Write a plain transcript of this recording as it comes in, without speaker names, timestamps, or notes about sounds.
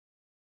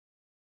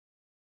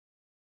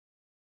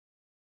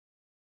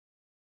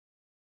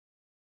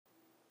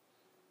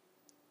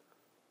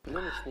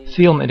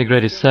Film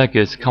integrated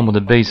circuits come with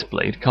a base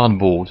plate,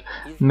 cardboard,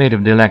 made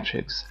of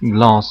dielectrics,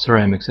 glass,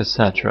 ceramics,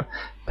 etc.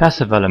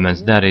 Passive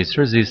elements, that is,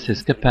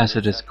 resistors,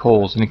 capacitors,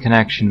 coils, and the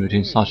connection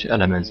between such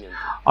elements,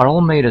 are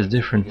all made as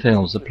different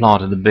films applied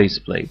to the base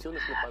plate.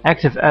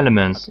 Active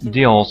elements,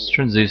 diodes,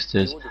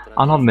 transistors,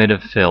 are not made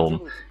of film,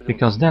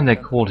 because then their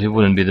quality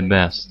wouldn't be the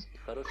best.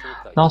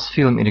 Thus,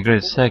 film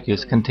integrated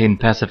circuits contain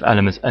passive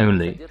elements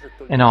only,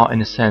 and are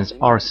in a sense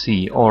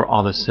RC or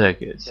other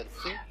circuits.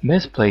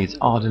 Base plates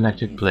are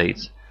dielectric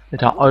plates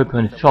that are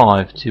open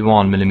 5 to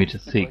 1 mm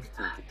thick,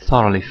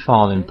 thoroughly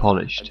filed and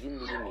polished.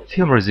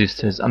 Film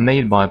resistors are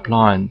made by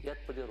applying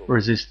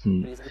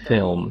resistant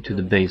film to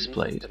the base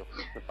plate.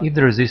 If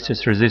the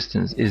resistor's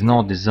resistance is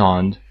not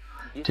designed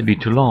to be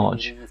too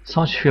large,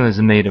 such film is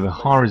made of a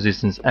high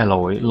resistance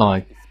alloy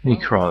like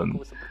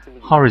nichrome.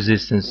 High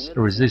resistance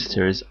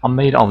resistors are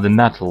made of the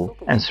metal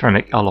and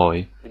ceramic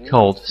alloy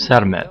called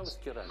cermet.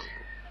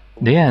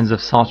 The ends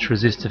of such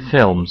resistive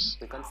films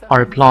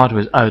are applied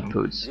with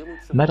outputs,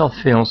 metal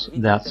films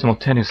that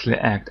simultaneously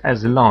act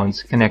as the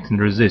lines connecting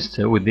the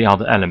resistor with the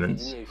other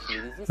elements.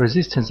 The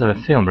resistance of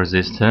a film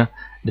resistor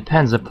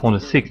depends upon the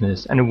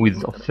thickness and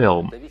width of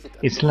film,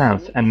 its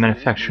length and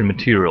manufacturing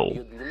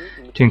material.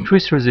 To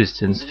increase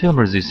resistance, film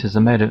resistors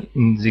are made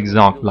in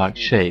zigzag-like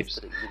shapes.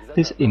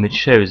 This image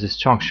shows the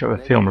structure of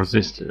a film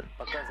resistor.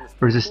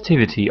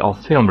 Resistivity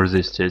of film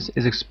resistors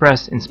is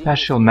expressed in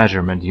special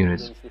measurement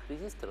units,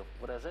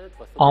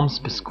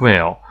 ohms per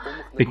square,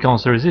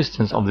 because the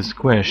resistance of the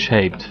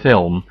square-shaped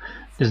film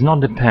does not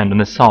depend on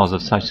the size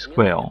of such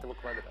square.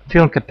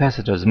 Film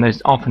capacitors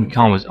most often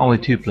come with only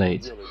two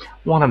plates.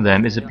 One of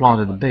them is applied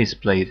to the base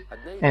plate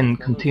and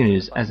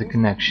continues as a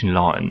connection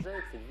line.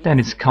 Then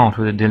it's covered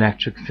with a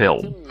dielectric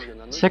film.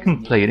 The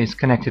second plate is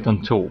connected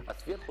on top.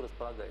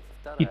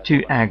 It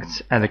too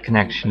acts as a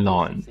connection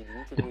line.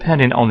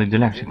 Depending on the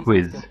dielectric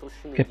width,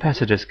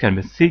 capacitors can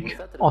be thick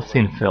or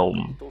thin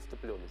film.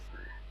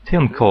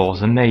 Film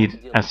coils are made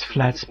as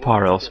flat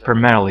spirals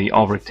primarily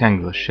of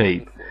rectangular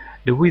shape.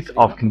 The width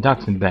of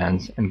conducting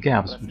bands and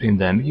gaps between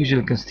them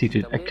usually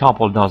constitute a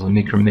couple dozen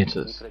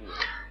micrometers.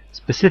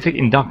 Specific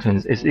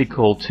inductance is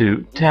equal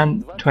to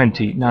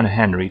 10-20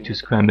 nanohenry to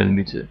square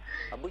millimeter.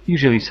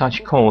 Usually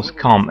such coils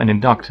come an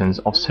inductance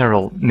of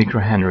several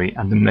microhenry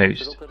at the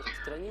most.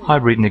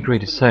 Hybrid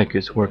integrated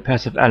circuits where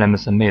passive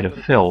elements are made of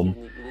film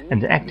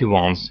and the active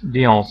ones,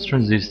 diodes,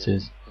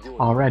 transistors,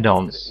 are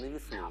add-ons,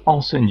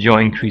 also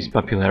enjoy increased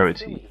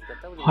popularity.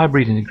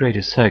 Hybrid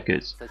integrated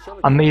circuits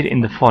are made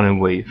in the following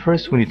way.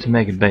 First, we need to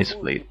make a base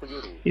plate.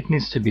 It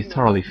needs to be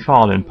thoroughly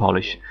filed and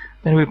polished.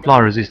 Then we apply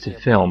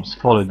resistive films,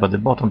 followed by the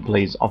bottom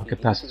plates of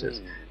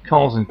capacitors,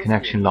 coils and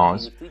connection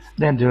lines,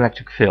 then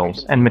dielectric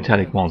films and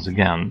metallic ones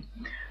again.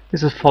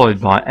 This is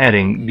followed by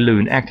adding,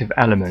 gluing active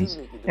elements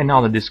and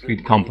other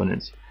discrete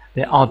components.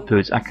 Their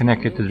outputs are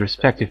connected to the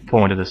respective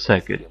point of the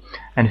circuit,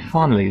 and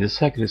finally the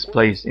circuit is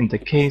placed into a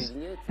case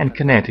and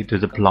connected to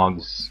the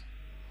plugs.